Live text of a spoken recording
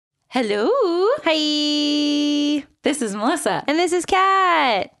Hello. Hi. This is Melissa. And this is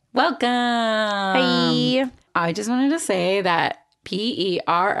Kat. Welcome. Hi. I just wanted to say that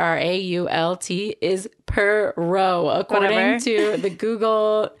Perrault is per row, according to the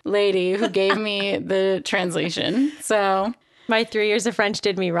Google lady who gave me the translation. So, My 3 years of French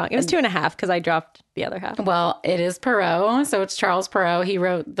did me wrong. It was 2.5 because I dropped the other half. well, it is Perrault. So it's Charles Perrault. He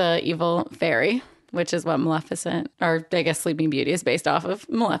wrote The Evil Fairy, which is what Maleficent, or I guess Sleeping Beauty is based off of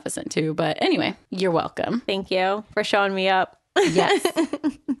Maleficent too. But anyway, you're welcome. Thank you for showing me up. Yes.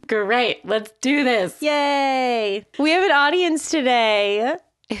 Great. Let's do this. Yay. We have an audience today.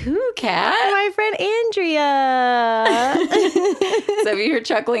 Who, Kat? My friend Andrea. So if you hear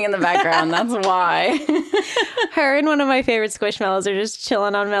chuckling in the background, that's why. Her and one of my favorite Squishmallows are just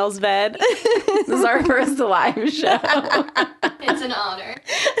chilling on Mel's bed. This is our first live show. It's an honor.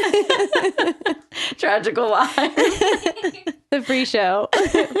 Tragical live. The free show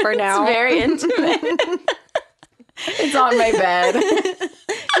for now. It's very intimate. It's on my bed.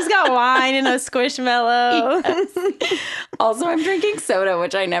 She's got wine and a Squishmallow. Yes. Also, I'm drinking soda,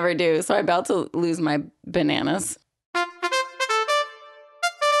 which I never do, so I'm about to lose my bananas.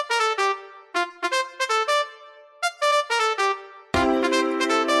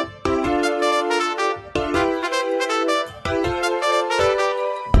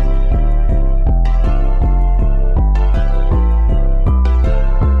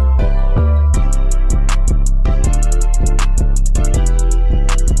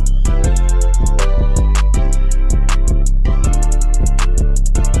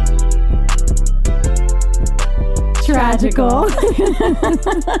 Tragical.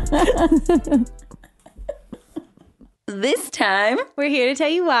 This time, We're here to tell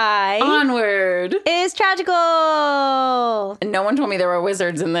you why. Onward. Is tragical. No one told me there were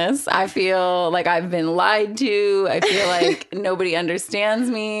wizards in this. I feel like I've been lied to. I feel like nobody understands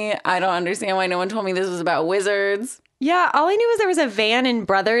me. I don't understand why no one told me this was about wizards. Yeah, all I knew was there was a van and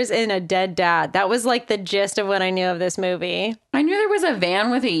brothers and a dead dad. That was like the gist of what I knew of this movie. I knew there was a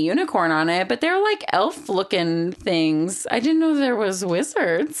van with a unicorn on it, but they're like elf-looking things. I didn't know there was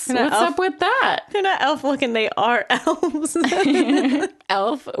wizards. What's up with that? They're not elf looking, they are elves.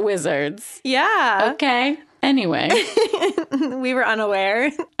 Elf wizards. Yeah. Okay. Anyway, We were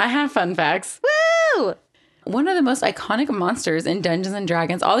unaware. I have fun facts. Woo! One of the most iconic monsters in Dungeons and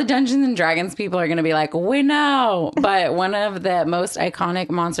Dragons. All the Dungeons and Dragons people are going to be like, we know. But one of the most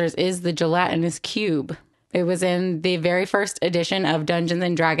iconic monsters is the gelatinous cube. It was in the very first edition of Dungeons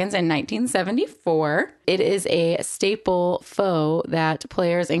and Dragons in 1974. It is a staple foe that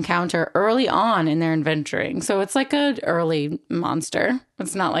players encounter early on in their adventuring. So it's like an early monster.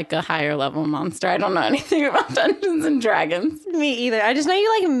 It's not like a higher level monster. I don't know anything about Dungeons and Dragons. Me either. I just know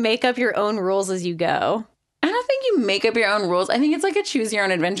you like make up your own rules as you go. I don't think you make up your own rules. I think it's like a choose your own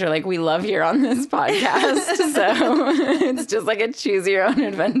adventure like we love here on this podcast. So it's just like a choose your own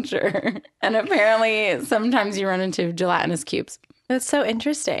adventure. And apparently sometimes you run into gelatinous cubes. That's so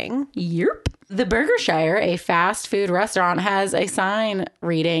interesting. Yep. The Burgershire, a fast food restaurant, has a sign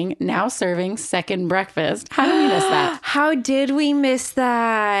reading, now serving second breakfast. How did we miss that? How did we miss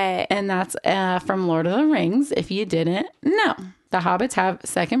that? And that's from Lord of the Rings. If you didn't know. The hobbits have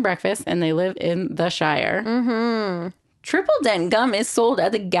second breakfast and they live in the Shire. Mm-hmm. Triple Dent gum is sold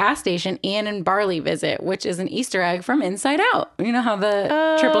at the gas station Anne and Barley visit, which is an Easter egg from Inside Out. You know how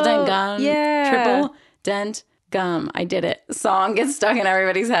the Triple Dent gum, yeah. Triple Dent gum, I did it, song gets stuck in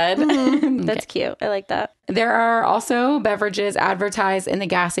everybody's head. Mm-hmm. That's cute. I like that. There are also beverages advertised in the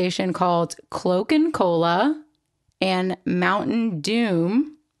gas station called Cloak and Cola and Mountain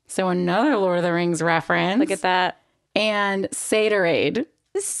Doom. So another Lord of the Rings reference. Look at that. And Satorade.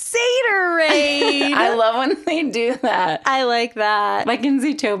 Satorade. I love when they do that. I like that. Like in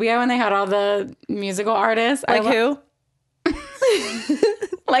Zootopia when they had all the musical artists. Like who?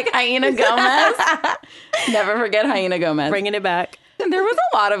 Like Hyena Gomez. Never forget Hyena Gomez. Bringing it back. There was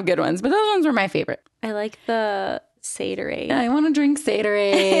a lot of good ones, but those ones were my favorite. I like the Satorade. I want to drink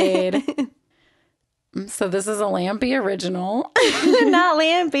Satorade. So this is a Lampy original. Not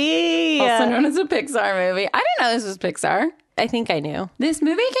Lampy. Also known as a Pixar movie. I didn't know this was Pixar. I think I knew. This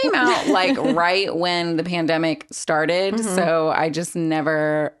movie came out like right when the pandemic started. Mm-hmm. So I just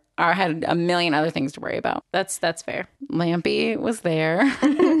never... I had a million other things to worry about. That's fair. Lampy was there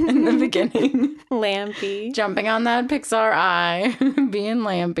in the beginning. Lampy. Jumping on that Pixar eye, being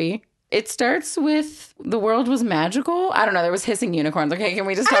Lampy. It starts with the world was magical. I don't know. There was hissing unicorns. Okay, can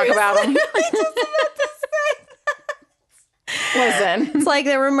we just talk about them? Listen. It's like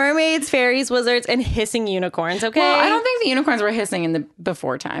there were mermaids, fairies, wizards, and hissing unicorns, okay? Well, I don't think the unicorns were hissing in the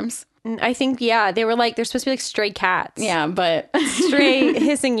before times. I think, yeah, they were like, they're supposed to be like stray cats. Yeah, but Stray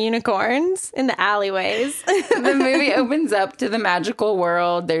hissing unicorns in the alleyways. the movie opens up to the magical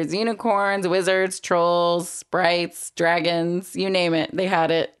world. There's unicorns, wizards, trolls, sprites, dragons, you name it. They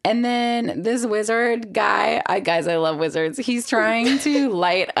had it. And then this wizard guy, guys, I love wizards. He's trying to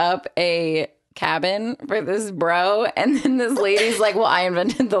light up a cabin for this bro, and then this lady's like, well, I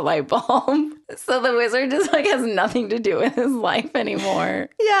invented the light bulb. So the wizard just like has nothing to do with his life anymore.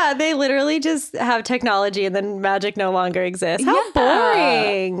 Yeah, they literally just have technology and then magic no longer exists. How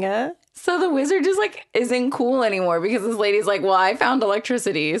boring. So the wizard just like isn't cool anymore because this lady's like, well, I found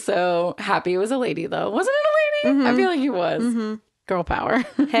electricity. So happy it was a lady though. Wasn't it a lady? I feel like it was. Girl power.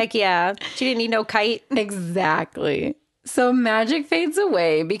 Heck yeah. She didn't need no kite. Exactly. So magic fades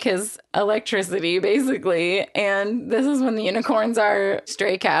away because electricity, basically. And this is when the unicorns are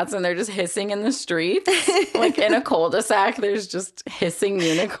stray cats and they're just hissing in the streets. Like in a cul-de-sac, there's just hissing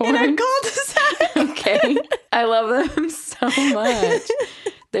unicorns. In a cul-de-sac. Okay. I love them so much.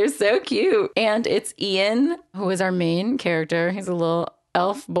 They're so cute. And it's Ian, who is our main character. He's a little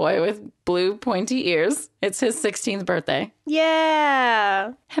elf boy with blue pointy ears. It's his 16th birthday.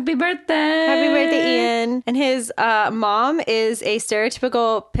 Yeah. Happy birthday. Happy birthday, Ian. And his mom is a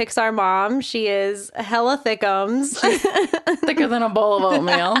stereotypical Pixar mom. She is hella thickums. Thicker than a bowl of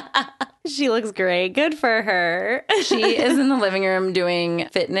oatmeal. She looks great. Good for her. She is in the living room doing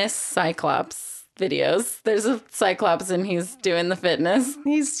fitness Cyclops videos. There's a Cyclops and he's doing the fitness.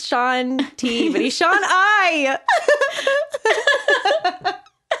 He's Shaun T, but he's Shaun I.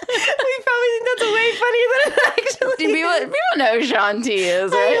 We probably think that's way funnier than it actually is. People know who Shaun T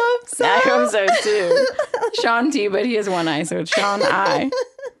is, right? I hope so. I hope so too. Shaun T, but he has one eye, so it's Shaun I.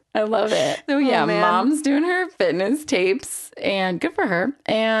 I love it. So yeah, man. Mom's doing her fitness tapes and good for her.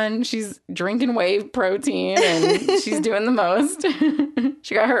 And she's drinking whey protein and she's doing the most.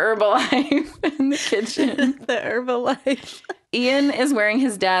 She got her Herbalife in the kitchen. The Herbalife. Ian is wearing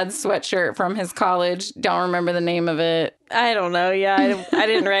his dad's sweatshirt from his college. Don't remember the name of it. I don't know. Yeah, I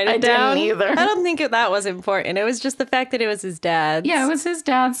didn't write it I down. didn't either. I don't think that was important. It was just the fact that it was his dad's. Yeah, it was his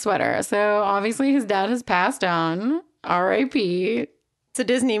dad's sweater. So obviously his dad has passed on. R.I.P. It's a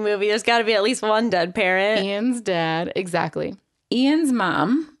Disney movie. There's got to be at least one dead parent. Ian's dad. Exactly. Ian's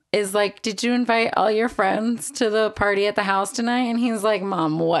mom is like, did you invite all your friends to the party at the house tonight? And he's like,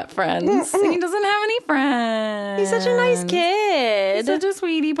 Mom, what friends? He doesn't have any friends. He's such a nice kid. He's such a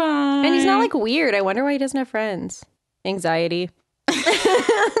sweetie pie. And he's not like weird. I wonder why he doesn't have friends. Anxiety.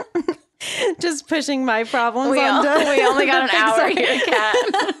 Just pushing my problems on we only got an hour here, Kat.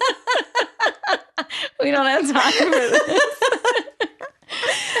 We don't have time for this.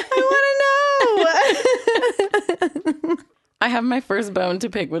 I want to know. I have my first bone to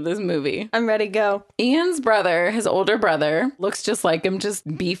pick with this movie. I'm ready to go. Ian's brother, his older brother, looks just like him, just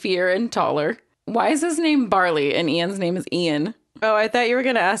beefier and taller. Why is his name Barley and Ian's name is Ian? Oh, I thought you were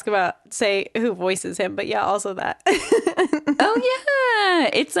going to ask about, say, who voices him, but yeah, also that. Oh, yeah.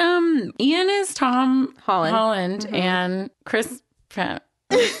 It's, Ian is Tom Holland and Chris Pratt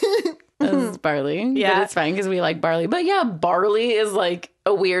is Barley. Yeah. But it's fine because we like Barley. But yeah, Barley is like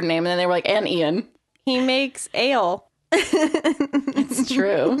a weird name. And then they were like, and Ian. He makes ale. It's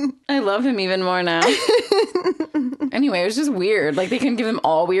true. I love him even more now. Anyway, it was just weird. Like, they couldn't give him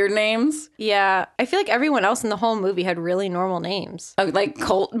all weird names. Yeah. I feel like everyone else in the whole movie had really normal names. Oh, like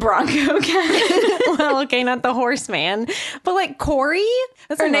Colt Bronco Cat. Well, okay, not the horseman. But like Corey?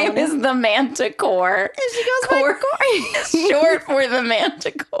 That's Her name is the Manticore. She goes by Corey. Short for the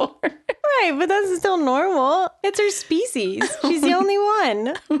Manticore. Right, but that's still normal. It's her species. She's the only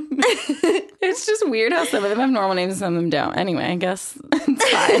one. It's just weird how some of them have normal names and some of them don't. Anyway, I guess it's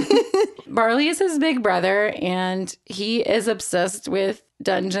fine. Barley is his big brother, and he is obsessed with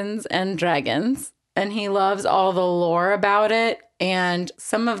Dungeons and Dragons, and he loves all the lore about it. And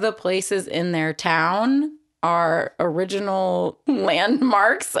some of the places in their town are original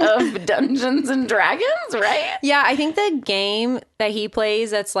landmarks of Dungeons and Dragons, right? Yeah, I think the game that he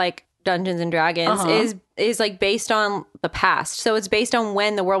plays that's like Dungeons and Dragons is like based on the past. So it's based on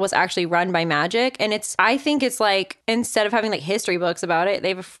when the world was actually run by magic. And I think it's like, instead of having like history books about it, they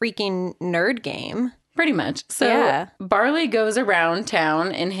have a freaking nerd game. Pretty much. So yeah. Barley goes around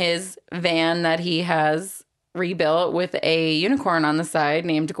town in his van that he has rebuilt with a unicorn on the side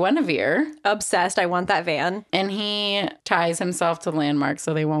named Guinevere. Obsessed. I want that van. And he ties himself to landmarks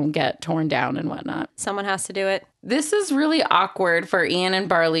so they won't get torn down and whatnot. Someone has to do it. This is really awkward for Ian and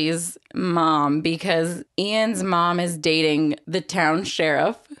Barley's mom because Ian's mom is dating the town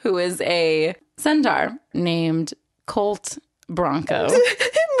sheriff, who is a centaur named Colt Bronco.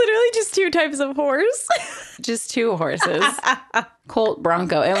 Literally just two types of horse. Just two horses. Colt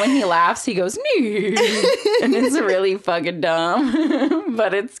Bronco. And when he laughs, he goes, nee. And it's really fucking dumb.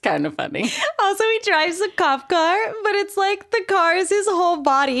 But it's kind of funny. Also, he drives a cop car, but it's like the car is his whole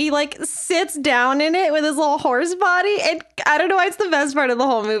body. He like sits down in it with his little horse body. And I don't know why it's the best part of the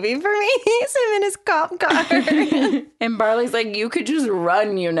whole movie for me. He's him in his cop car. And Barley's like, you could just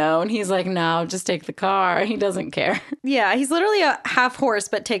run, you know? And he's like, no, just take the car. He doesn't care. Yeah, he's literally a half horse,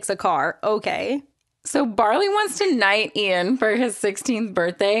 but takes a car. Okay. So Barley wants to knight Ian for his 16th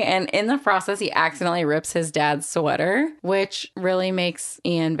birthday, and in the process, he accidentally rips his dad's sweater, which really makes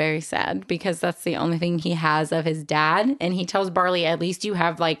Ian very sad because that's the only thing he has of his dad. And he tells Barley, at least you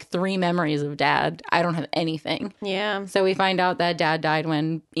have like 3 memories of dad. I don't have anything. Yeah. So we find out that dad died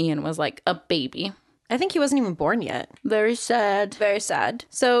when Ian was like a baby. I think he wasn't even born yet. Very sad. Very sad.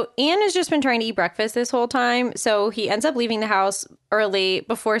 So Ian has just been trying to eat breakfast this whole time. So he ends up leaving the house early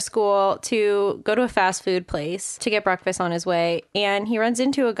before school to go to a fast food place to get breakfast on his way. And he runs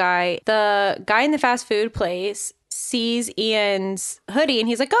into a guy. The guy in the fast food place sees Ian's hoodie and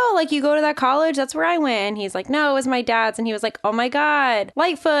he's like, oh, like you go to that college? That's where I went. And he's like, no, it was my dad's. And he was like, oh my God,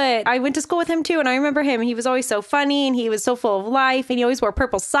 Lightfoot. I went to school with him too. And I remember him and he was always so funny and he was so full of life and he always wore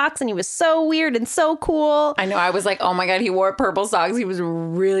purple socks and he was so weird and so cool. I know. I was like, oh my God, he wore purple socks. He was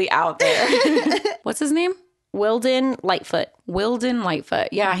really out there. What's his name? Wilden Lightfoot. Wilden Lightfoot.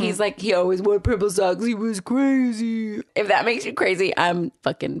 Yeah, he's like, he always wore purple socks. He was crazy. If that makes you crazy, I'm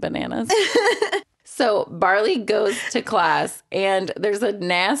fucking bananas. So Barley goes to class and there's a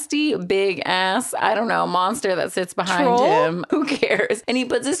nasty big ass, I don't know, monster that sits behind him. Who cares? And he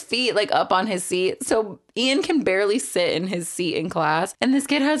puts his feet like up on his seat. So Ian can barely sit in his seat in class. And this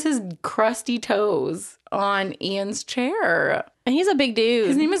kid has his crusty toes on Ian's chair. And he's a big dude.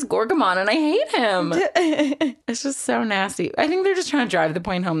 His name is Gorgamon and I hate him. It's just so nasty. I think they're just trying to drive the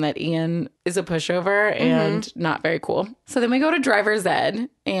point home that Ian is a pushover and not very cool. So then we go to driver's ed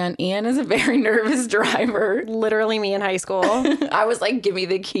and Ian is a very nervous driver. Literally me in high school. I was like, give me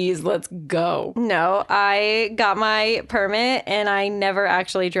the keys. Let's go. No, I got my permit and I never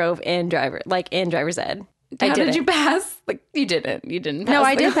actually drove in driver's ed. How did you pass? Like, you didn't pass. No,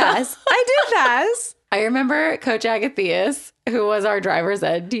 I did pass. I did pass. I remember Coach Agathias, who was our driver's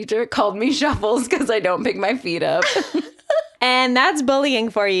ed teacher, called me Shuffles because I don't pick my feet up. And that's bullying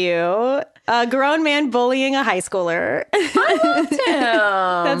for you. A grown man bullying a high schooler. I loved him.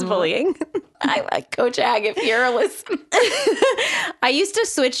 That's bullying. I like Coach Ag if you're listening. I used to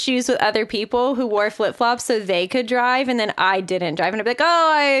switch shoes with other people who wore flip-flops so they could drive, and then I didn't drive. And I'd be like,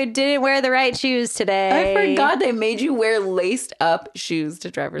 oh, I didn't wear the right shoes today. I forgot they made you wear laced up shoes to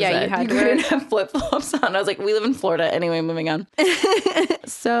driver's ed. Yeah, you had to. Couldn't have flip-flops on. I was like, we live in Florida. Anyway, moving on.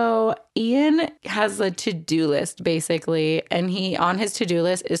 So Ian has a to-do list, basically. And on his to-do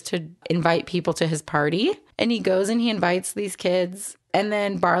list is to invite people to his party. And he goes and he invites these kids. And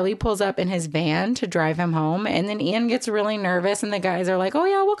then Barley pulls up in his van to drive him home. And then Ian gets really nervous. And the guys are like, oh,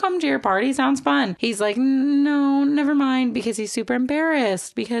 yeah, we'll come to your party. Sounds fun. He's like, no, never mind. Because he's super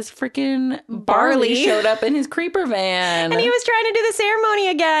embarrassed. Because freaking Barley showed up in his creeper van. And he was trying to do the ceremony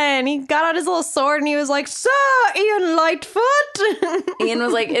again. He got out his little sword and he was like, Sir Ian Lightfoot. Ian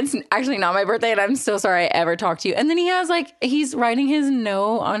was like, it's actually not my birthday. And I'm so sorry I ever talked to you. And then he has like, he's writing his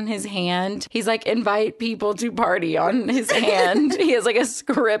note on his hand. He's like, invite people to party on his hand. He has like a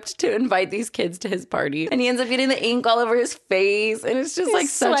script to invite these kids to his party. And he ends up getting the ink all over his face. And it's just like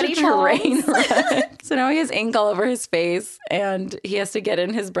such a train wreck. So now he has ink all over his face and he has to get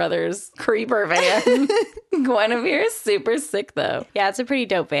in his brother's creeper van. Guinevere is super sick though. Yeah, it's a pretty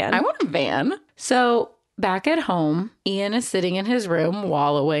dope van. I want a van. So back at home, Ian is sitting in his room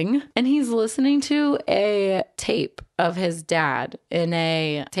wallowing and he's listening to a tape of his dad in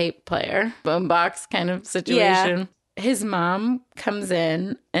a tape player, boombox kind of situation. Yeah. His mom comes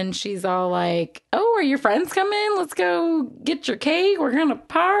in and she's all like, oh, are your friends coming? Let's go get your cake. We're going to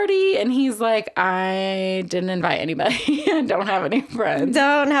party. And he's like, I didn't invite anybody. I don't have any friends.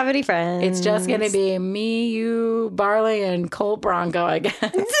 Don't have any friends. It's just going to be me, you, Barley, and Colt Bronco, I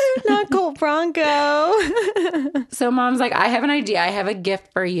guess. Not Colt Bronco. So mom's like, I have an idea. I have a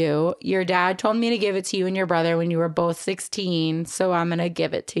gift for you. Your dad told me to give it to you and your brother when you were both 16. So I'm going to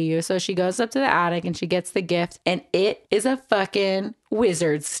give it to you. So she goes up to the attic and she gets the gift. And it is a fucking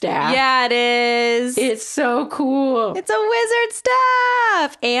wizard staff. Yeah, it is. It's so cool. It's a wizard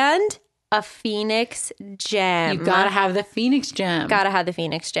staff. And a phoenix gem. You gotta have the phoenix gem. Gotta have the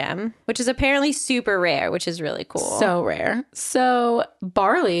phoenix gem, which is apparently super rare, which is really cool. So rare. So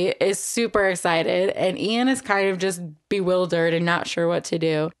Barley is super excited and Ian is kind of just bewildered and not sure what to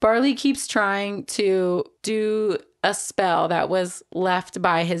do. Barley keeps trying to do a spell that was left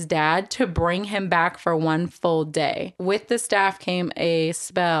by his dad to bring him back for one full day. With the staff came a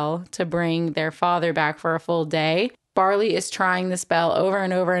spell to bring their father back for a full day. Barley is trying the spell over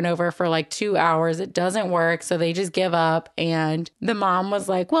and over and over for like 2 hours. It doesn't work, so they just give up. And the mom was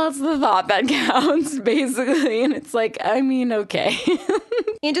like, well, it's the thought that counts, basically. And it's like, I mean, okay.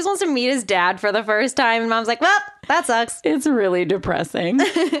 He just wants to meet his dad for the first time. And mom's like, well, that sucks. It's really depressing.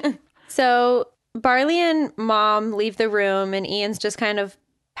 So Barley and mom leave the room, and Ian's just kind of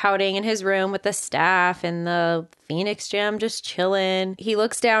pouting in his room with the staff and the Phoenix gem, just chilling. He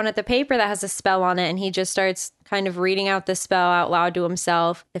looks down at the paper that has a spell on it, and he just starts kind of reading out the spell out loud to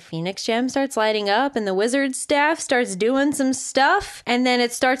himself. The Phoenix gem starts lighting up, and the wizard staff starts doing some stuff, and then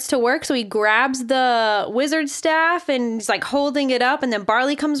it starts to work. So he grabs the wizard staff and he's like holding it up, and then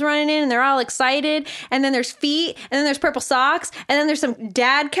Barley comes running in, and they're all excited. And then there's feet, and then there's purple socks, and then there's some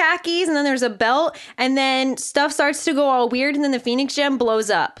dad khakis, and then there's a belt, and then stuff starts to go all weird, and then the Phoenix gem blows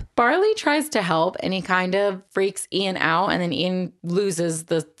up. Barley tries to help, and he kind of freaks Ian out, and then Ian loses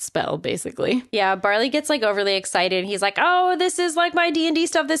the spell, basically. Yeah, Barley gets like overly excited. He's like, oh, this is like my D&D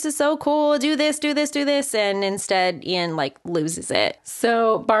stuff. This is so cool. Do this, do this, do this. And instead, Ian like loses it.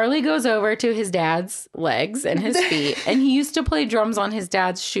 So Barley goes over to his dad's legs and his feet, and he used to play drums on his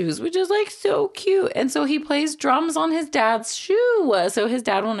dad's shoes, which is like so cute. And so he plays drums on his dad's shoe, so his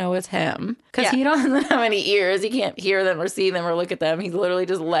dad will know it's him. Because he doesn't have any ears. He can't hear them or see them or look at them. He's literally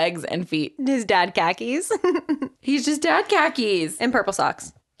just legs and feet. His dad khakis. He's just dad khakis. And purple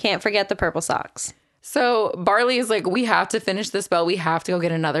socks. Can't forget the purple socks. So Barley is like, we have to finish the spell. We have to go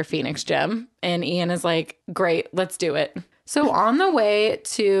get another Phoenix gem. And Ian is like, great, let's do it. So on the way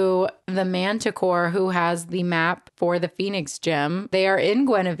to the Manticore, who has the map for the Phoenix gem, they are in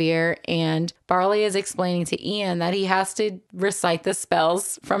Guinevere, and Barley is explaining to Ian that he has to recite the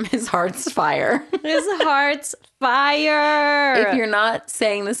spells from his heart's fire. His heart's fire. If you're not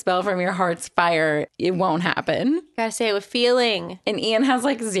saying the spell from your heart's fire, it won't happen. Gotta say it with feeling. And Ian has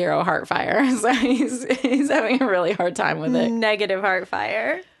like 0 heart fire, so he's having a really hard time with it. Negative heart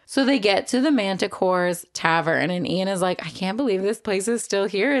fire. So they get to the Manticore's tavern, and Ian is like, I can't believe this place is still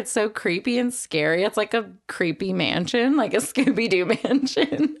here. It's so creepy and scary. It's like a creepy mansion, like a Scooby-Doo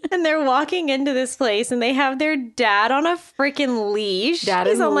mansion. And they're walking into this place, and they have their dad on a freaking leash. Dad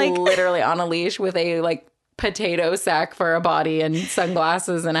is literally on a leash with a like potato sack for a body and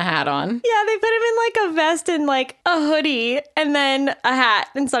sunglasses and a hat on. Yeah, they put him in like a vest and like a hoodie and then a hat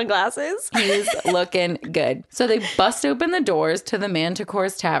and sunglasses. He's looking good. So they bust open the doors to the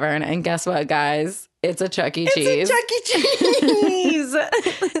Manticore's tavern, and guess what, guys? It's a Chuck E. Cheese. It's a Chuck E. Cheese.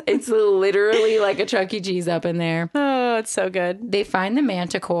 It's literally like a Chuck E. Cheese up in there. Oh, it's so good. They find the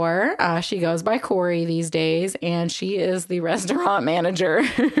Manticore. She goes by Corey these days, and she is the restaurant manager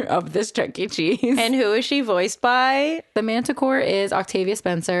of this Chuck E. Cheese. And who is she voiced by? The Manticore is Octavia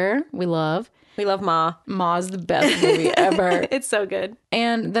Spencer. We love Ma. Ma's the best movie ever. It's so good.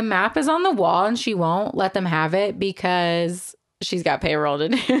 And the map is on the wall, and she won't let them have it because she's got payroll to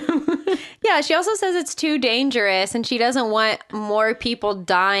do. Yeah, she also says it's too dangerous, and she doesn't want more people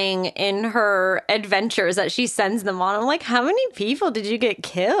dying in her adventures that she sends them on. I'm like, how many people did you get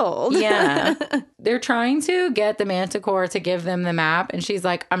killed? Yeah. They're trying to get the Manticore to give them the map, and she's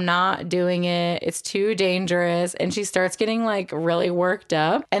like, I'm not doing it. It's too dangerous. And she starts getting like really worked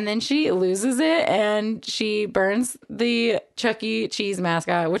up, and then she loses it, and she burns the Chuck E. Cheese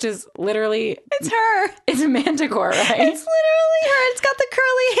mascot, which is literally... It's her. It's a Manticore, right? It's literally her. It's got the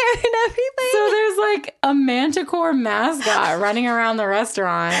curly hair and everything. So there's like a Manticore mascot running around the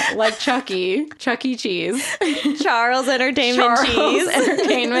restaurant like Chuck E. Cheese. Charles Entertainment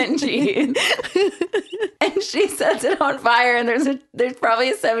Cheese. And she sets it on fire, and there's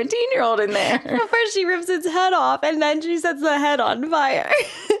probably a 17-year-old in there. First she rips its head off, and then she sets the head on fire.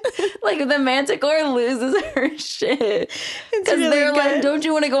 Like the Manticore loses her shit. Because really they're good. like, don't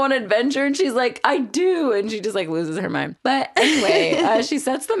you want to go on an adventure? And she's like, I do. And she just like loses her mind. But anyway, she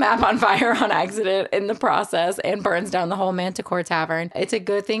sets the map on fire on accident in the process and burns down the whole Manticore tavern. It's a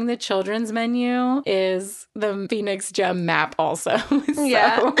good thing the children's menu is the Phoenix Gem map also.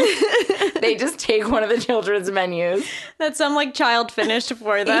 Yeah. They just take one of the children's menus. That some like child finished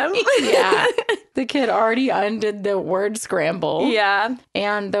for them. Yeah. The kid already undid the word scramble. Yeah.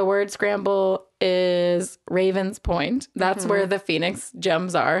 And the word scramble is Raven's Point. That's where the Phoenix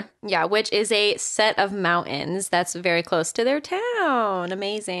Gems are. Yeah, which is a set of mountains that's very close to their town.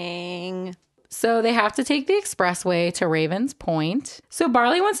 Amazing. So they have to take the expressway to Raven's Point. So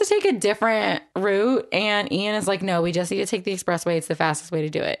Barley wants to take a different route, and Ian is like, no, we just need to take the expressway. It's the fastest way to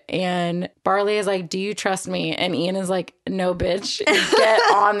do it. And Barley is like, do you trust me? And Ian is like, no, bitch, get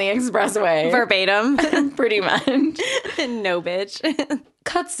on the expressway. Verbatim. Pretty much. No, bitch.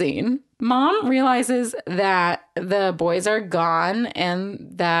 Cutscene. Mom realizes that the boys are gone and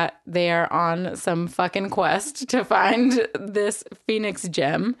that they are on some fucking quest to find this Phoenix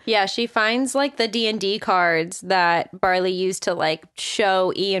gem. Yeah, she finds like the D&D cards that Barley used to like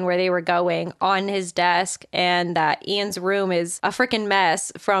show Ian where they were going on his desk, and that Ian's room is a freaking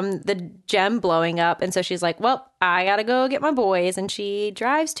mess from the gem blowing up. And so she's like, well, I gotta go get my boys. And she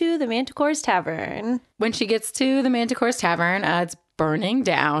drives to the Manticore's Tavern. When she gets to the Manticore's Tavern, it's burning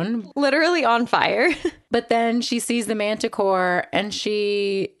down. Literally on fire. But then she sees the Manticore and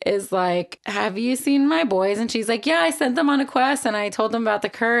she is like, have you seen my boys? And she's like, yeah, I sent them on a quest and I told them about the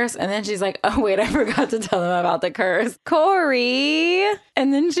curse. And then she's like, oh, wait, I forgot to tell them about the curse. Corey.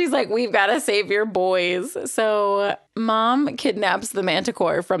 And then she's like, we've got to save your boys. So Mom kidnaps the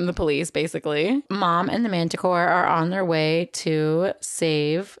Manticore from the police, basically. Mom and the Manticore are on their way to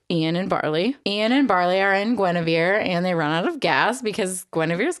save Ian and Barley. Ian and Barley are in Guinevere and they run out of gas because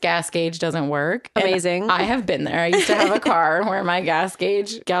Guinevere's gas gauge doesn't work. Amazing. And I have been there. I used to have a car where my gas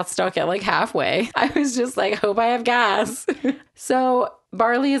gauge got stuck at like halfway. I was just like, hope I have gas. So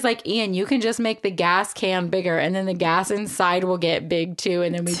Barley is like, Ian, you can just make the gas can bigger and then the gas inside will get big too.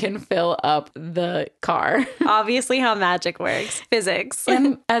 And then we can fill up the car. Obviously how magic works. Physics.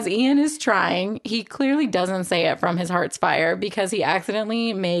 And as Ian is trying, he clearly doesn't say it from his heart's fire because he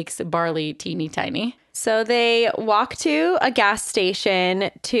accidentally makes Barley teeny tiny. So they walk to a gas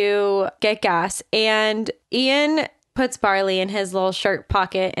station to get gas, and Ian puts Barley in his little shirt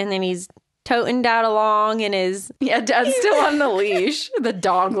pocket, and then he's toting Dad along in his... Yeah, Dad's still on the leash, the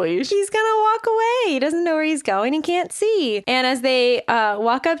dog leash. He's gonna walk away. He doesn't know where he's going. He can't see. And as they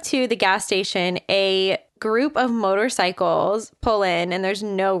walk up to the gas station, a group of motorcycles pull in, and there's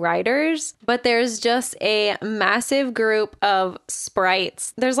no riders, but there's just a massive group of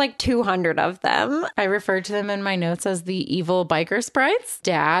sprites. There's like 200 of them. I refer to them in my notes as the evil biker sprites.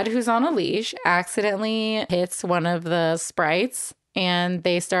 Dad, who's on a leash, accidentally hits one of the sprites and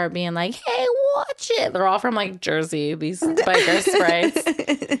they start being like, hey, watch it. They're all from like Jersey, these biker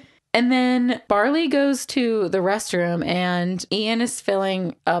sprites. And then Barley goes to the restroom and Ian is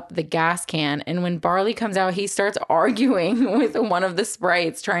filling up the gas can. And when Barley comes out, he starts arguing with one of the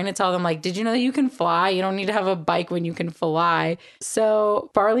sprites, trying to tell them, like, did you know that you can fly? You don't need to have a bike when you can fly.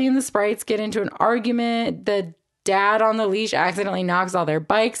 So Barley and the sprites get into an argument. The dad on the leash accidentally knocks all their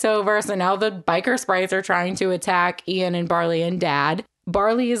bikes over. So now the biker sprites are trying to attack Ian and Barley and Dad.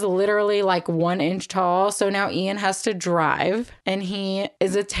 Barley is literally like 1 inch tall. So now Ian has to drive and he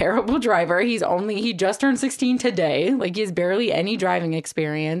is a terrible driver. He just turned 16 today. Like he has barely any driving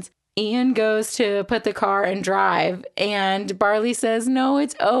experience. Ian goes to put the car and drive and Barley says, no,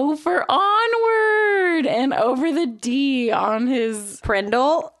 it's O for onward and over the D on his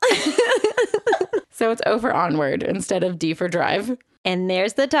Prnol. So it's O for onward instead of D for drive. And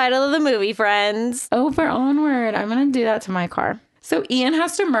there's the title of the movie, friends. O for onward. I'm going to do that to my car. So Ian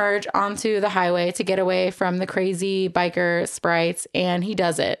has to merge onto the highway to get away from the crazy biker sprites, and he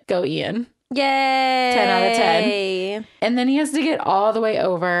does it. Go, Ian. Yay. 10 out of 10. And then he has to get all the way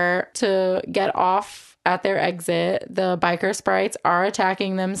over to get off at their exit. The biker sprites are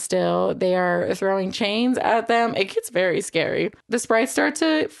attacking them still. They are throwing chains at them. It gets very scary. The sprites start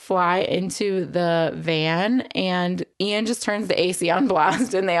to fly into the van, and Ian just turns the AC on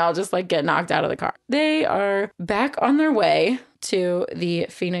blast, and they all just like get knocked out of the car. They are back on their way to the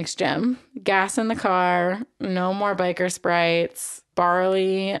Phoenix Gem. Gas in the car, no more biker sprites.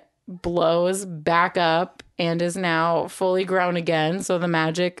 Barley blows back up and is now fully grown again, so the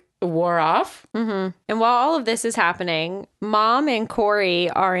magic wore off. Mm-hmm. And while all of this is happening, Mom and Corey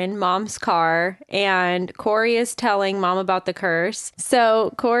are in Mom's car, and Corey is telling Mom about the curse.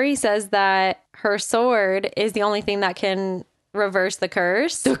 So Corey says that her sword is the only thing that can reverse the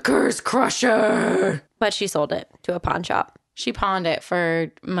curse. The curse crusher! But she sold it to a pawn shop. She pawned it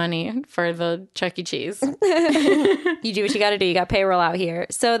for money for the Chuck E. Cheese. You do what you got to do. You got payroll out here.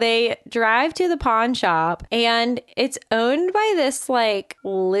 So they drive to the pawn shop, and it's owned by this like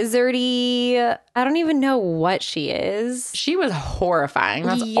lizardy. I don't even know what she is. She was horrifying.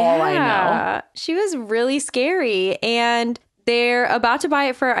 That's all I know. She was really scary. And they're about to buy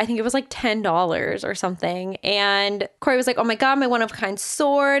it for, I think it was like $10 or something. And Corey was like, oh my God, my one-of-a-kind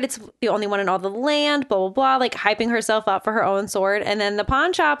sword. It's the only one in all the land, blah, blah, blah. Like hyping herself up for her own sword. And then the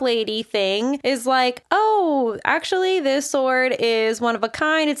pawn shop lady thing is like, oh, actually, this sword is one of a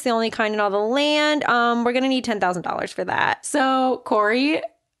kind. It's the only kind in all the land. We're going to need $10,000 for that. So Corey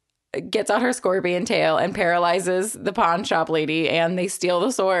gets out her scorpion tail and paralyzes the pawn shop lady, and they steal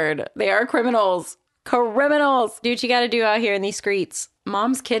the sword. They are criminals. Criminals. Do what you gotta do out here in these streets.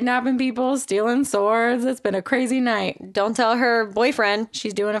 Mom's kidnapping people, stealing swords. It's been a crazy night. Don't tell her boyfriend.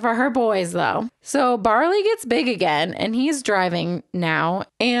 She's doing it for her boys, though. So Barley gets big again, and he's driving now,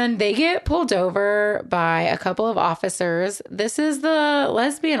 and they get pulled over by a couple of officers. This is the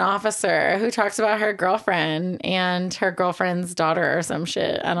lesbian officer who talks about her girlfriend and her girlfriend's daughter or some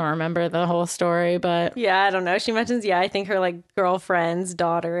shit. I don't remember the whole story, but... Yeah, I don't know. She mentions, I think her, like, girlfriend's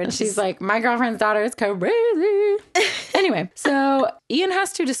daughter. And she's like, my girlfriend's daughter is crazy. Anyway, so Ian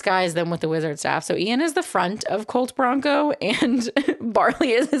has to disguise them with the wizard staff. So Ian is the front of Colt Bronco, and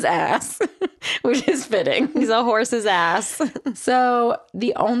Barley is his ass. Which is fitting. He's a horse's ass. So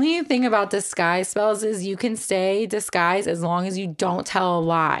the only thing about disguise spells is you can stay disguised as long as you don't tell a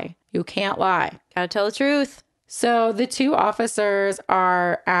lie. You can't lie. Gotta tell the truth. So the two officers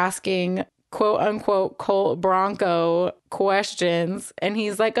are asking quote unquote Colt Bronco questions, and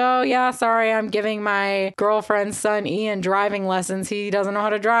he's like, oh yeah, sorry, I'm giving my girlfriend's son Ian driving lessons. He doesn't know how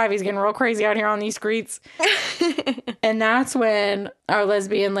to drive. He's getting real crazy out here on these streets. And that's when our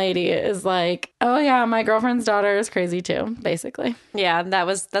lesbian lady is like, oh yeah, my girlfriend's daughter is crazy too, basically. Yeah,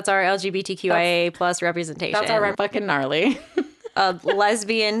 that's our LGBTQIA plus representation. That's our fucking gnarly. A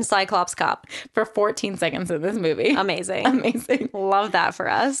lesbian Cyclops cop. For 14 seconds in this movie. Amazing. Amazing. Love that for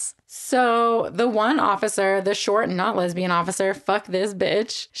us. So the one officer, the short and not lesbian officer, fuck this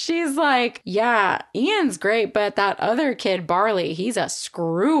bitch. She's like, yeah, Ian's great, but that other kid, Barley, he's a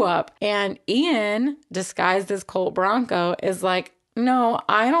screw up. And Ian, disguised as Colt Bronco, is like, no,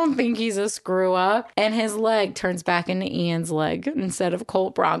 I don't think he's a screw up. And his leg turns back into Ian's leg instead of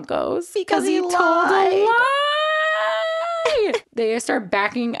Colt Bronco's. Because he told a lie. They start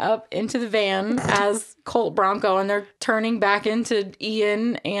backing up into the van as Colt Bronco, and they're turning back into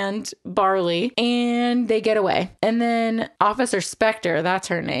Ian and Barley, and they get away. And then Officer Spectre, that's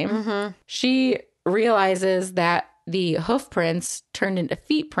her name, she realizes that the hoof prints turned into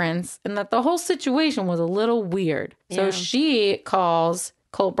feet prints and that the whole situation was a little weird. So she calls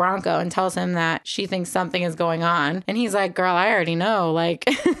Colt Bronco and tells him that she thinks something is going on. And he's like, girl, I already know. Like,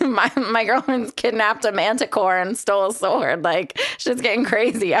 my girlfriend's kidnapped a manticore and stole a sword. Like, shit's getting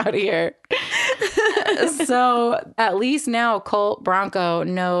crazy out here. So at least now Colt Bronco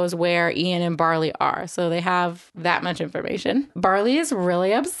knows where Ian and Barley are. So they have that much information. Barley is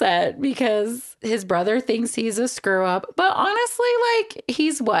really upset because his brother thinks he's a screw up. But honestly, like,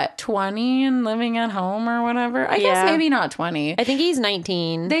 he's what, 20 and living at home or whatever? I guess maybe not 20. I think he's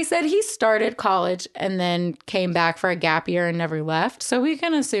 19. They said he started college and then came back for a gap year and never left. So we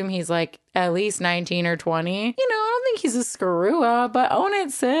can assume he's like at least 19 or 20. You know, I don't think he's a screw up, but own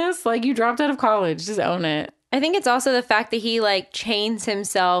it, sis. Like, you dropped out of college. Just own it. I think it's also the fact that he like chains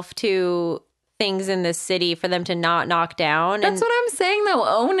himself to things in this city for them to not knock down. That's what I'm saying, though.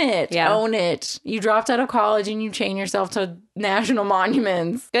 Own it. Yeah. Own it. You dropped out of college and you chain yourself to national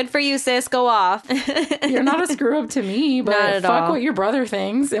monuments. Good for you, sis. Go off. You're not a screw up to me, but Not at fuck all. what your brother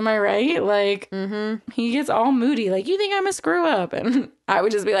thinks. Am I right? Like, he gets all moody. Like, you think I'm a screw up? And I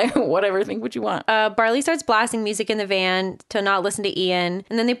would just be like, whatever, think what you want. Barley starts blasting music in the van to not listen to Ian.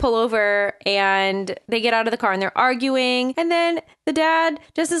 And then they pull over and they get out of the car and they're arguing. And then the dad,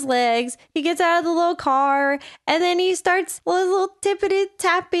 just his legs, he gets out of the little car and then he starts a little tippity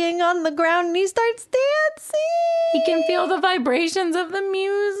tapping on the ground and he starts dancing. He can feel the vibrations of the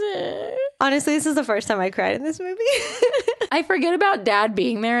music. Honestly, this is the first time I cried in this movie. I forget about dad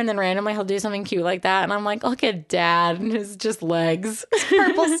being there, and then randomly he'll do something cute like that. And I'm like, look at dad and his just legs.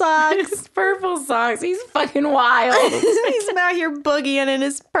 Purple socks. His purple socks. He's fucking wild. He's out here boogieing in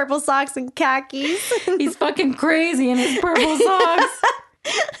his purple socks and khakis. He's fucking crazy in his purple socks.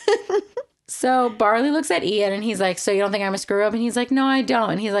 So Barley looks at Ian and he's like, so you don't think I'm a screw up? And he's like, no, I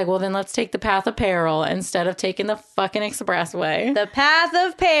don't. And he's like, well, then let's take the path of peril instead of taking the fucking expressway. The path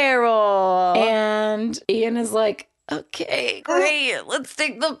of peril. And Ian is like, okay, great. Let's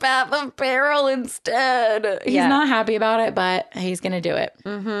take the path of peril instead. He's not happy about it, but he's going to do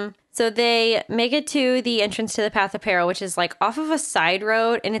it. So they make it to the entrance to the path of peril, which is like off of a side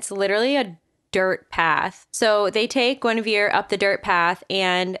road. And it's literally a dirt path. So they take Guinevere up the dirt path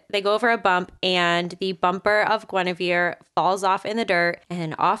and they go over a bump and the bumper of Guinevere falls off in the dirt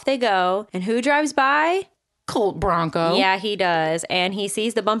and off they go. And who drives by? Colt Bronco. Yeah, he does. And he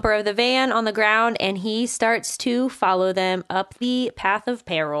sees the bumper of the van on the ground and he starts to follow them up the path of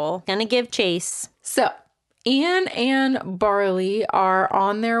peril. Gonna give chase. So Ian and Barley are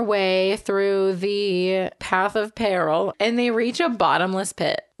on their way through the path of peril and they reach a bottomless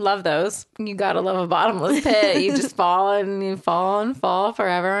pit. Love those. You gotta love a bottomless pit. You just fall and you fall and fall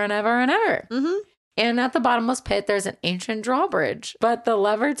forever and ever and ever. Mm-hmm. And at the bottomless pit, there's an ancient drawbridge. But the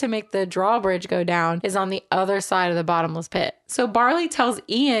lever to make the drawbridge go down is on the other side of the bottomless pit. So Barley tells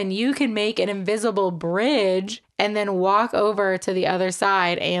Ian, you can make an invisible bridge and then walk over to the other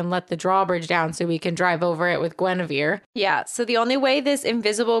side and let the drawbridge down so we can drive over it with Guinevere. Yeah, so the only way this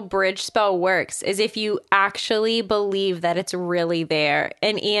invisible bridge spell works is if you actually believe that it's really there.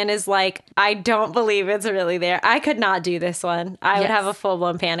 And Ian is like, I don't believe it's really there. I could not do this one. I would have a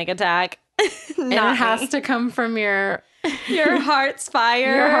full-blown panic attack. And it has to come from your heart's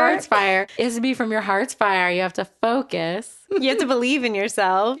fire. Your heart's fire. It has to be from your heart's fire. You have to focus. You have to believe in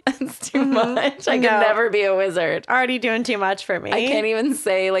yourself. It's too much. I can never be a wizard. Already doing too much for me. I can't even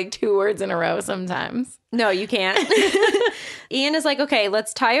say like 2 words in a row sometimes. No, you can't. Ian is like, okay,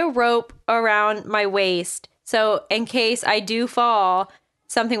 let's tie a rope around my waist. So in case I do fall,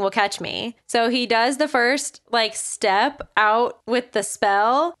 something will catch me. So he does the first like step out with the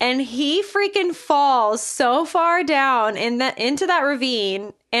spell and he freaking falls so far down into that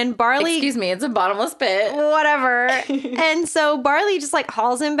ravine. And Barley... Excuse me, it's a bottomless pit. Whatever. And so Barley just like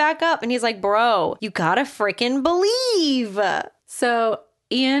hauls him back up and he's like, bro, you gotta freaking believe. So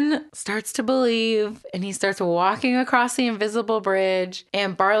Ian starts to believe and he starts walking across the invisible bridge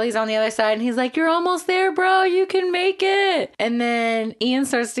and Barley's on the other side and he's like, you're almost there, bro. You can make it. And then Ian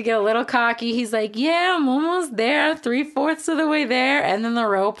starts to get a little cocky. He's like, yeah, I'm almost there. 3/4 of the way there. And then the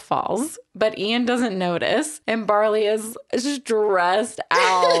rope falls. But Ian doesn't notice. And Barley is stressed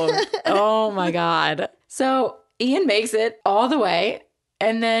out. Oh my God. So Ian makes it all the way.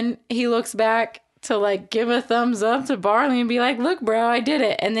 And then he looks back to like give a thumbs up to Barley and be like, look, bro, I did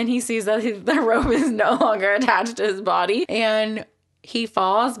it. And then he sees that the rope is no longer attached to his body and he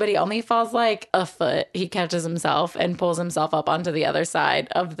falls, but he only falls like a foot. He catches himself and pulls himself up onto the other side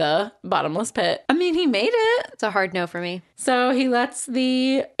of the bottomless pit. I mean, he made it. It's a hard no for me. So he lets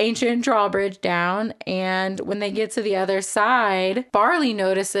the ancient drawbridge down. And when they get to the other side, Barley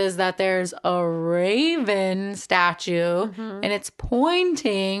notices that there's a raven statue and it's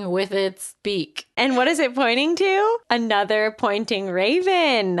pointing with its beak. And what is it pointing to? Another pointing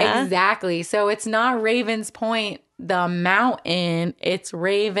raven. Exactly. So it's not Raven's Point, the mountain, it's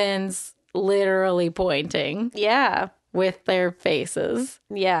ravens literally pointing. Yeah. With their faces.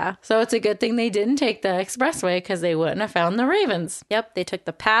 Yeah. So it's a good thing they didn't take the expressway because they wouldn't have found the ravens. Yep. They took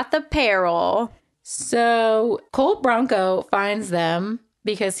the path of peril. So Colt Bronco finds them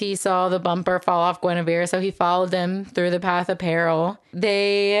because he saw the bumper fall off Guinevere. So he followed them through the path of peril.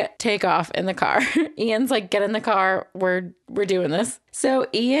 They take off in the car. Ian's like, get in the car. We're doing this. So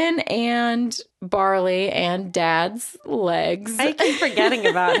Ian and Barley and Dad's legs. I keep forgetting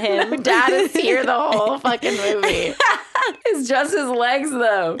about him. Dad is here the whole fucking movie. It's just his legs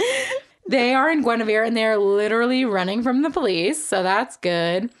though. They are in Guinevere and they're literally running from the police. So that's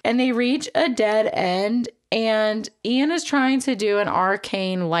good. And they reach a dead end. And Ian is trying to do an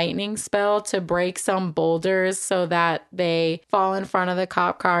arcane lightning spell to break some boulders so that they fall in front of the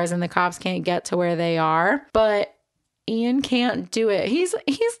cop cars and the cops can't get to where they are. But Ian can't do it. He's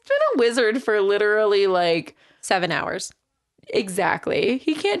been a wizard for literally like 7 hours. Exactly.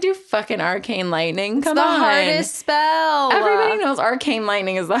 He can't do fucking arcane lightning. Come on. It's the hardest spell. Everybody knows arcane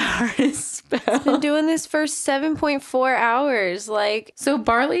lightning is the hardest spell. Been doing this for 7.4 hours. Like, so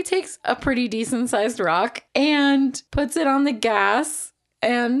Barley takes a pretty decent sized rock and puts it on the gas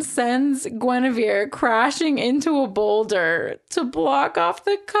and sends Guinevere crashing into a boulder to block off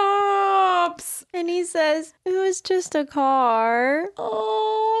the cops. And he says, it was just a car.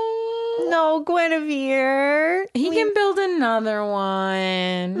 Oh. No, Guinevere. He can build another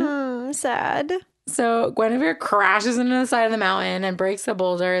one. Sad. So Guinevere crashes into the side of the mountain and breaks the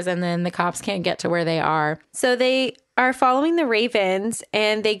boulders, and then the cops can't get to where they are. So they are following the ravens,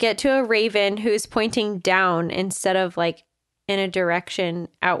 and they get to a raven who's pointing down instead of like in a direction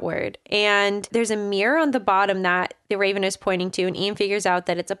outward. And there's a mirror on the bottom that the raven is pointing to, and Ian figures out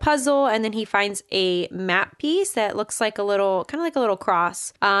that it's a puzzle, and then he finds a map piece that looks like a little, kind of like a little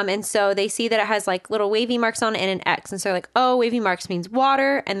cross. And so they see that it has like little wavy marks on it and an X. And so they're like, oh, wavy marks means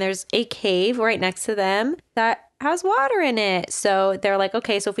water. And there's a cave right next to them that has water in it. So they're like,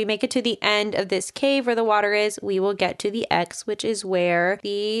 okay, so if we make it to the end of this cave where the water is, we will get to the X, which is where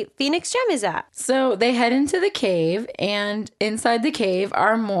the Phoenix gem is at. So they head into the cave, and inside the cave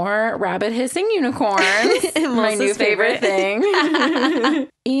are more rabbit hissing unicorns. My new favorite thing.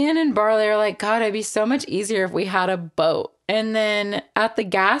 Ian and Barley are like, God, it'd be so much easier if we had a boat. And then at the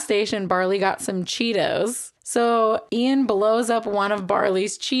gas station, Barley got some Cheetos. So Ian blows up one of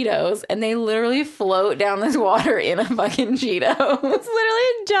Barley's Cheetos and they literally float down this water in a fucking Cheeto. It's literally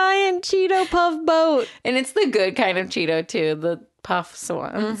a giant Cheeto puff boat. And it's the good kind of Cheeto too, the puffs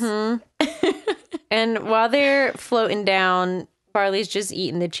ones. Mm-hmm. And while they're floating down, Barley's just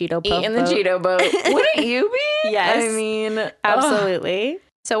eating the Cheeto puff Eating the Cheeto boat. Wouldn't you be? Yes. I mean, absolutely.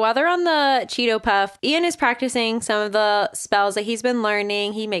 So while they're on the Cheeto puff, Ian is practicing some of the spells that he's been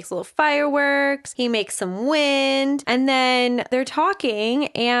learning. He makes little fireworks. He makes some wind. And then they're talking,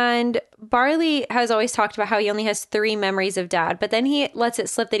 and Barley has always talked about how he only has 3 memories of dad, but then he lets it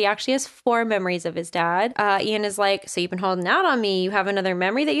slip that he actually has 4 memories of his dad. Ian is like, so you've been holding out on me. You have another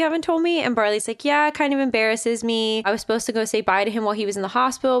memory that you haven't told me? And Barley's like, yeah, it kind of embarrasses me. I was supposed to go say bye to him while he was in the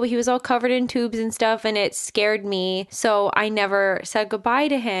hospital, but he was all covered in tubes and stuff, and it scared me. So I never said goodbye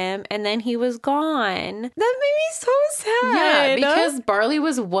to him, and then he was gone. That made me so sad. Yeah, because Barley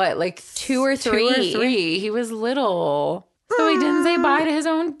was what, like 2 or 3? He was little. So he didn't say bye to his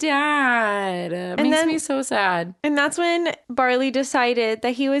own dad. It makes me so sad. And that's when Barley decided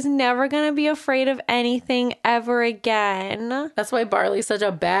that he was never going to be afraid of anything ever again. That's why Barley's such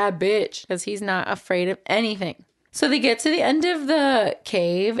a bad bitch, because he's not afraid of anything. So they get to the end of the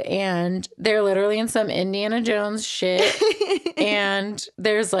cave and they're literally in some Indiana Jones shit. And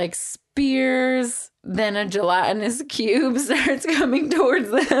there's like spears. Then a gelatinous cube starts coming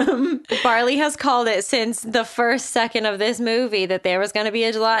towards them. Barley has called it since the first second of this movie that there was going to be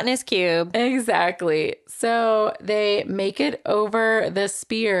a gelatinous cube. Exactly. So they make it over the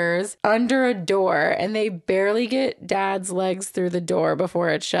spears under a door and they barely get Dad's legs through the door before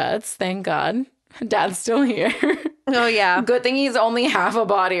it shuts. Thank God. Dad's still here. Oh, yeah. Good thing he's only half a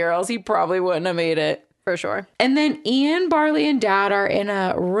body or else he probably wouldn't have made it. For sure. And then Ian, Barley, and Dad are in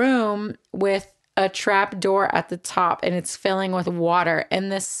a room with a trap door at the top and it's filling with water. And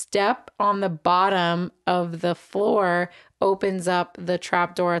the step on the bottom of the floor opens up the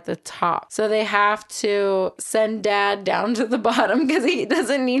trap door at the top. So they have to send Dad down to the bottom because he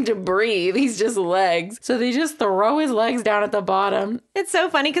doesn't need to breathe. He's just legs. So they just throw his legs down at the bottom. It's so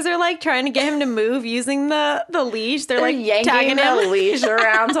funny because they're like trying to get him to move using the leash. They're like yanking the leash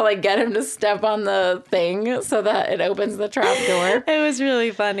around to like get him to step on the thing so that it opens the trap door. It was really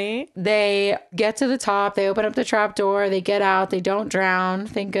funny. They get to the top. They open up the trap door. They get out. They don't drown.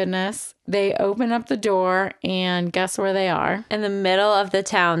 Thank goodness. They open up the door and guess where they are? In the middle of the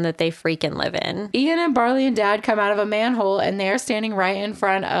town that they freaking live in. Ian and Barley and Dad come out of a manhole and they're standing right in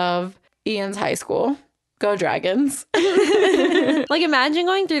front of Ian's high school. Go Dragons. Like imagine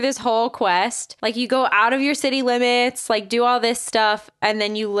going through this whole quest. Like you go out of your city limits, like do all this stuff, and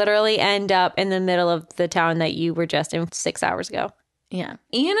then you literally end up in the middle of the town that you were just in 6 hours ago. Yeah.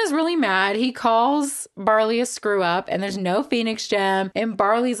 Ian is really mad. He calls Barley a screw up and there's no Phoenix gem. And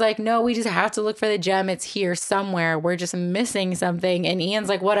Barley's like, no, we just have to look for the gem. It's here somewhere. We're just missing something. And Ian's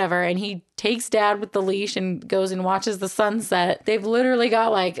like, whatever. And he takes Dad with the leash and goes and watches the sunset. They've literally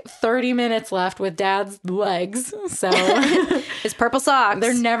got like 30 minutes left with Dad's legs. So his purple socks.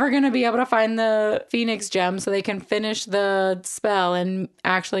 They're never going to be able to find the Phoenix gem so they can finish the spell and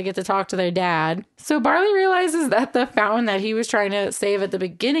actually get to talk to their dad. So Barley realizes that the fountain that he was trying to save at the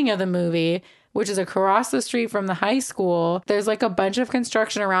beginning of the movie, which is across the street from the high school, there's like a bunch of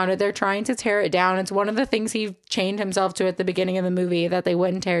construction around it. They're trying to tear it down. It's one of the things he chained himself to at the beginning of the movie that they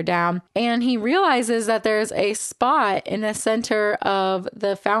wouldn't tear down. And he realizes that there's a spot in the center of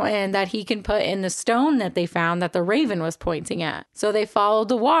the fountain that he can put in the stone that they found that the raven was pointing at. So they followed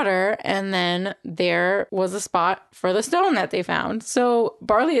the water and then there was a spot for the stone that they found. So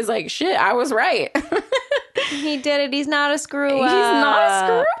Barley is like, shit, I was right. He did it. He's not a screw up. He's not a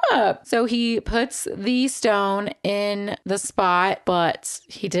screw up. So he puts the stone in the spot, but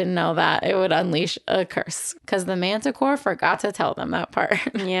he didn't know that it would unleash a curse because the manticore forgot to tell them that part.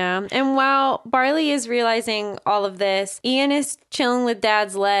 Yeah. And while Barley is realizing all of this, Ian is chilling with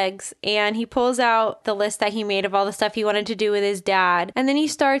Dad's legs and he pulls out the list that he made of all the stuff he wanted to do with his dad. And then he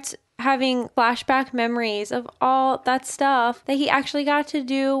starts having flashback memories of all that stuff that he actually got to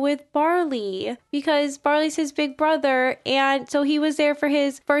do with Barley because Barley's his big brother, and so he was there for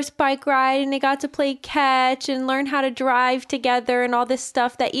his first bike ride and they got to play catch and learn how to drive together and all this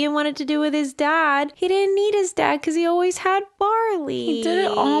stuff that Ian wanted to do with his dad. He didn't need his dad because he always had Barley. He did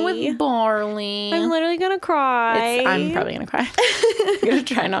it all with Barley. I'm literally gonna cry. I'm probably gonna cry. I'm gonna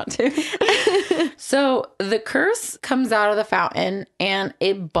try not to. So the curse comes out of the fountain and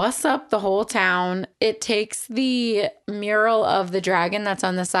it busts up the whole town. It takes the mural of the dragon that's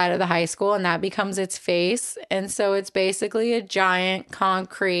on the side of the high school and that becomes its face. And so it's basically a giant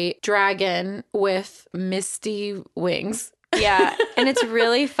concrete dragon with misty wings. Yeah. And it's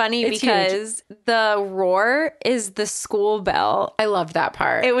really funny It's because the roar is the school bell. I loved that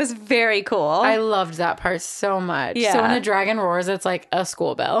part. It was very cool. I loved that part so much. Yeah. So when a dragon roars, it's like a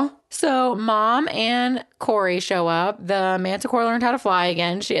school bell. So Mom and Corey show up. The Manticore learned how to fly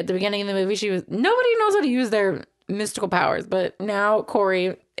again. At the beginning of the movie, nobody knows how to use their mystical powers, but now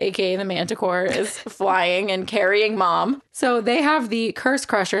Corey, aka the Manticore, is flying and carrying Mom. So they have the curse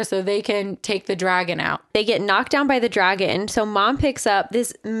crusher so they can take the dragon out. They get knocked down by the dragon. So Mom picks up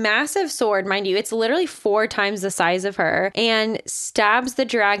this massive sword, mind you, it's literally 4 times the size of her, and stabs the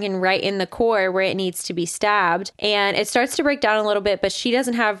dragon right in the core where it needs to be stabbed. And it starts to break down a little bit, but she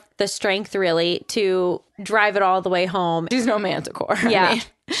doesn't have the strength really to drive it all the way home. She's no Manticore. Yeah. I mean.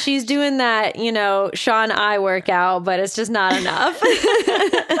 She's doing that, Shaun I workout, but it's just not enough.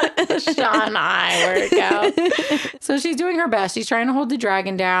 Shaun I workout. So she's doing her best. She's trying to hold the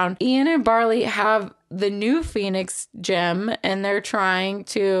dragon down. Ian and Barley have the new Phoenix gem, and they're trying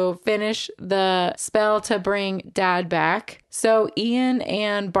to finish the spell to bring Dad back. So Ian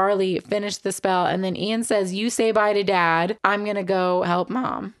and Barley finish the spell, and then Ian says, "You say bye to Dad. I'm going to go help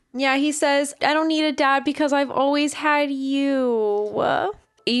Mom." Yeah, he says, "I don't need a dad because I've always had you."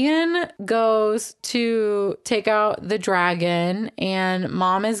 Ian goes to take out the dragon, and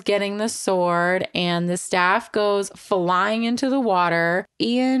Mom is getting the sword, and the staff goes flying into the water.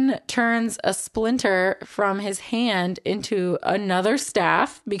 Ian turns a splinter from his hand into another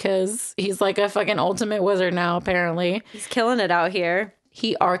staff because he's like a fucking ultimate wizard now, apparently. He's killing it out here.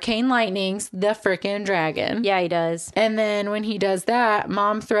 He arcane lightnings the freaking dragon. Yeah, he does. And then when he does that,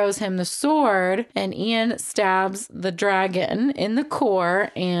 Mom throws him the sword, and Ian stabs the dragon in the core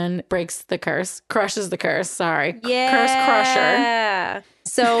and breaks the curse. Crushes the curse, sorry. Yeah. Curse crusher.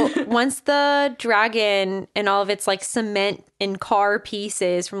 So once the dragon and all of its like cement and car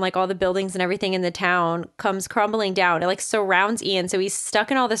pieces from like all the buildings and everything in the town comes crumbling down, it like surrounds Ian. So he's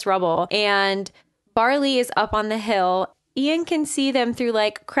stuck in all this rubble, and Barley is up on the hill. Ian can see them through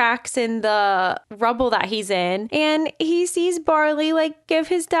like cracks in the rubble that he's in, and he sees Barley like give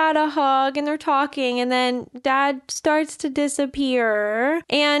his dad a hug, and they're talking, and then Dad starts to disappear,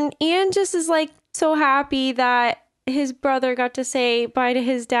 and Ian just is like so happy that his brother got to say bye to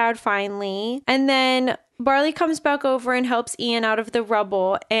his dad finally. And then Barley comes back over and helps Ian out of the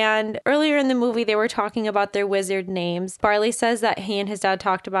rubble. And earlier in the movie, they were talking about their wizard names. Barley says that he and his dad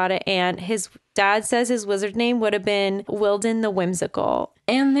talked about it, and his dad says his wizard name would have been Wilden the Whimsical.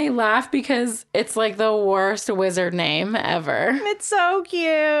 And they laugh because it's like the worst wizard name ever. It's so cute.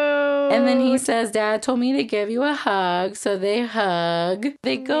 And then he says, "Dad told me to give you a hug." So they hug.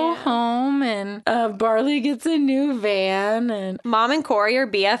 They go home, and Barley gets a new van. And Mom and Corey are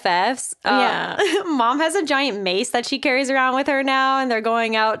BFFs. Yeah. Mom has a giant mace that she carries around with her now, and they're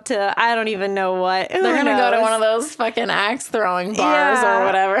going out to, I don't even know what. they're going to go to one of those fucking axe throwing bars or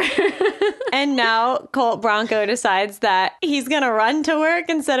whatever. And now Colt Bronco decides that he's going to run to work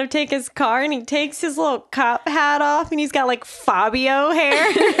instead of take his car, and he takes his little cop hat off, and he's got like Fabio hair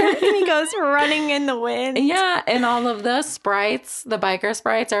and he goes running in the wind. Yeah, and all of the sprites, the biker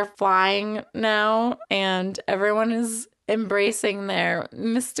sprites, are flying now, and everyone is embracing their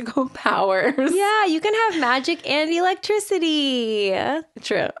mystical powers. Yeah, you can have magic and electricity.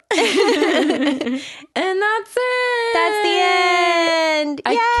 True. And that's it. That's the end.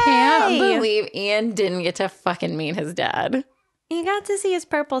 I can't Yay! believe Ian didn't get to fucking meet his dad. You got to see his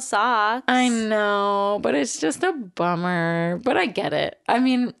purple socks. I know, but it's just a bummer. But I get it. I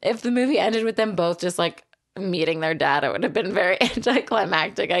mean, if the movie ended with them both just like meeting their dad, it would have been very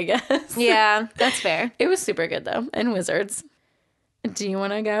anticlimactic, I guess. Yeah, that's fair. It was super good though, and wizards. Do you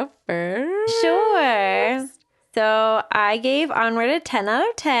want to go first? Sure. So I gave Onward a 10 out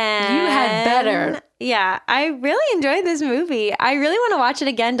of 10. You had better. Yeah, I really enjoyed this movie. I really want to watch it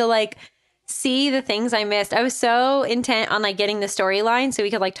again to like see the things I missed. I was so intent on like getting the storyline so we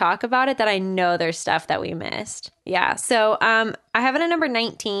could like talk about it that I know there's stuff that we missed. Yeah. So I have it at number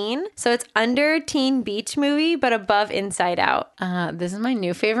 19. So it's under Teen Beach Movie, but above Inside Out. This is my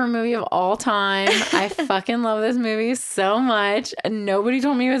new favorite movie of all time. I fucking love this movie so much. Nobody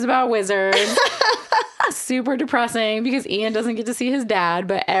told me it was about wizards. Super depressing because Ian doesn't get to see his dad,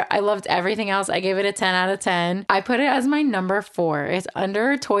 but I loved everything else. I gave it a 10 out of 10. I put it as my number 4. It's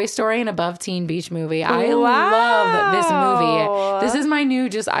under Toy Story and above Teen Beach Movie. I love this movie. This is my new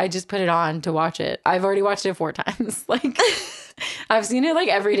I just put it on to watch it. I've already watched it 4 times. Like I've seen it like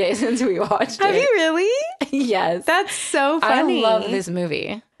every day since we watched it. Have you really? Yes. That's so funny. I love this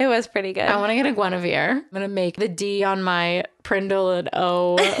movie. It was pretty good. I want to get a Guinevere. I'm going to make the D on my Prnol an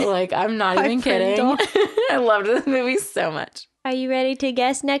O. Like, I'm not even kidding. I loved this movie so much. Are you ready to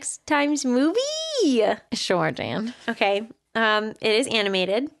guess next time's movie? Sure, Jan. Okay. It is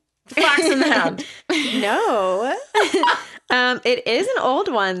animated. Fox and the Hound. No. It is an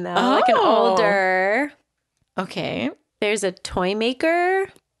old one, though. Like an older. Okay. There's a toy maker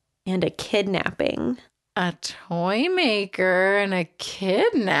and a kidnapping. A toy maker and a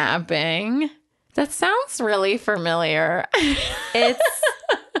kidnapping. That sounds really familiar. It's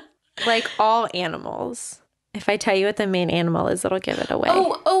like all animals. If I tell you what the main animal is, it'll give it away.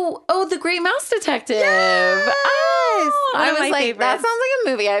 Oh, The Great Mouse Detective. Yes! Oh, One I of was my like, favorites. that sounds like a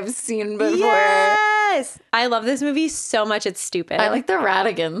movie I've seen before. Yes! I love this movie so much. It's stupid. I like the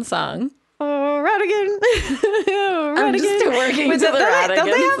Radigan song. Oh, Radigan. Oh, I'm just Radigan. working Wait, to the Radigan don't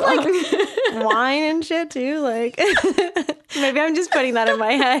they have song. like wine and shit too? Like, maybe I'm just putting that in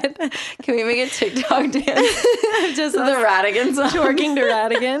my head. Can we make a TikTok dance Just to the Radigan song? twerking to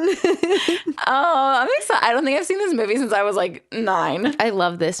Radigan. Oh, I'm excited. I don't think I've seen this movie since I was like 9. I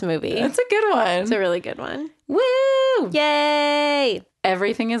love this movie. It's a good one. It's a really good one. Woo! Yay!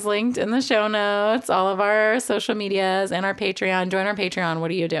 Everything is linked in the show notes, all of our social medias and our Patreon. Join our Patreon. What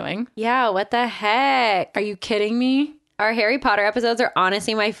are you doing? Yeah, what the heck? Are you kidding me? Our Harry Potter episodes are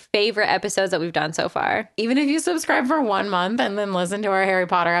honestly my favorite episodes that we've done so far. Even if you subscribe for 1 month and then listen to our Harry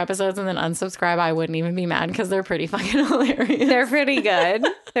Potter episodes and then unsubscribe, I wouldn't even be mad because they're pretty fucking hilarious. They're pretty good.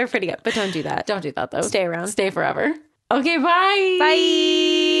 They're pretty good, but don't do that. Don't do that though. Stay around. Stay forever. Okay, bye.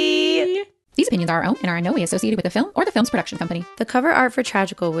 Bye! These opinions are our own and are in no way associated with the film or the film's production company. The cover art for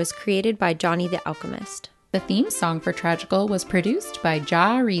Tragical was created by Johnny the Alchemist. The theme song for Tragical was produced by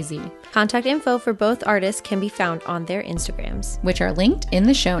Jahreezy, Contact info for both artists can be found on their Instagrams. which are linked in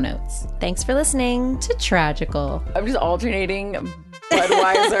the show notes. Thanks for listening. To Tragical. I'm just alternating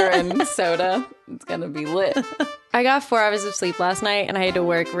Budweiser and soda. It's gonna be lit. I got 4 hours of sleep last night and I had to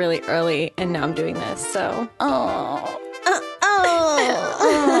work really early, and now I'm doing this, so. Oh.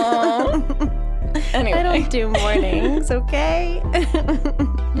 I Anyway, don't do mornings, okay?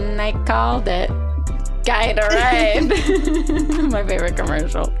 I called it. Gatorade. My favorite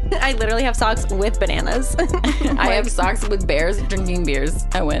commercial. I literally have socks with bananas. I have socks with bears drinking beers.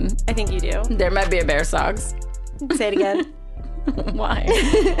 I win. I think you do. There might be a bear socks. Say it again. Why?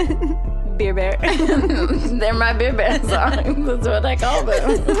 Beer bear. There might be a bear socks. That's what I call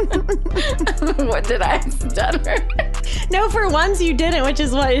them. What did I stutter? No, for once you didn't, which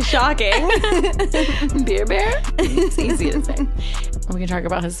is what is shocking. Beer bear? It's easy to say. We can talk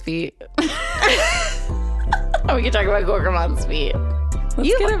about his feet. We can talk about Gorgomon's feet.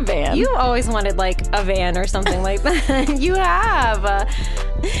 Let's get a van. You always wanted like a van or something like that. You have.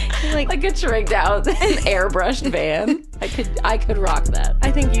 like a tricked out airbrushed van. I could rock that.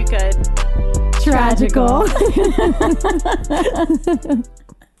 I think you could. Tragical.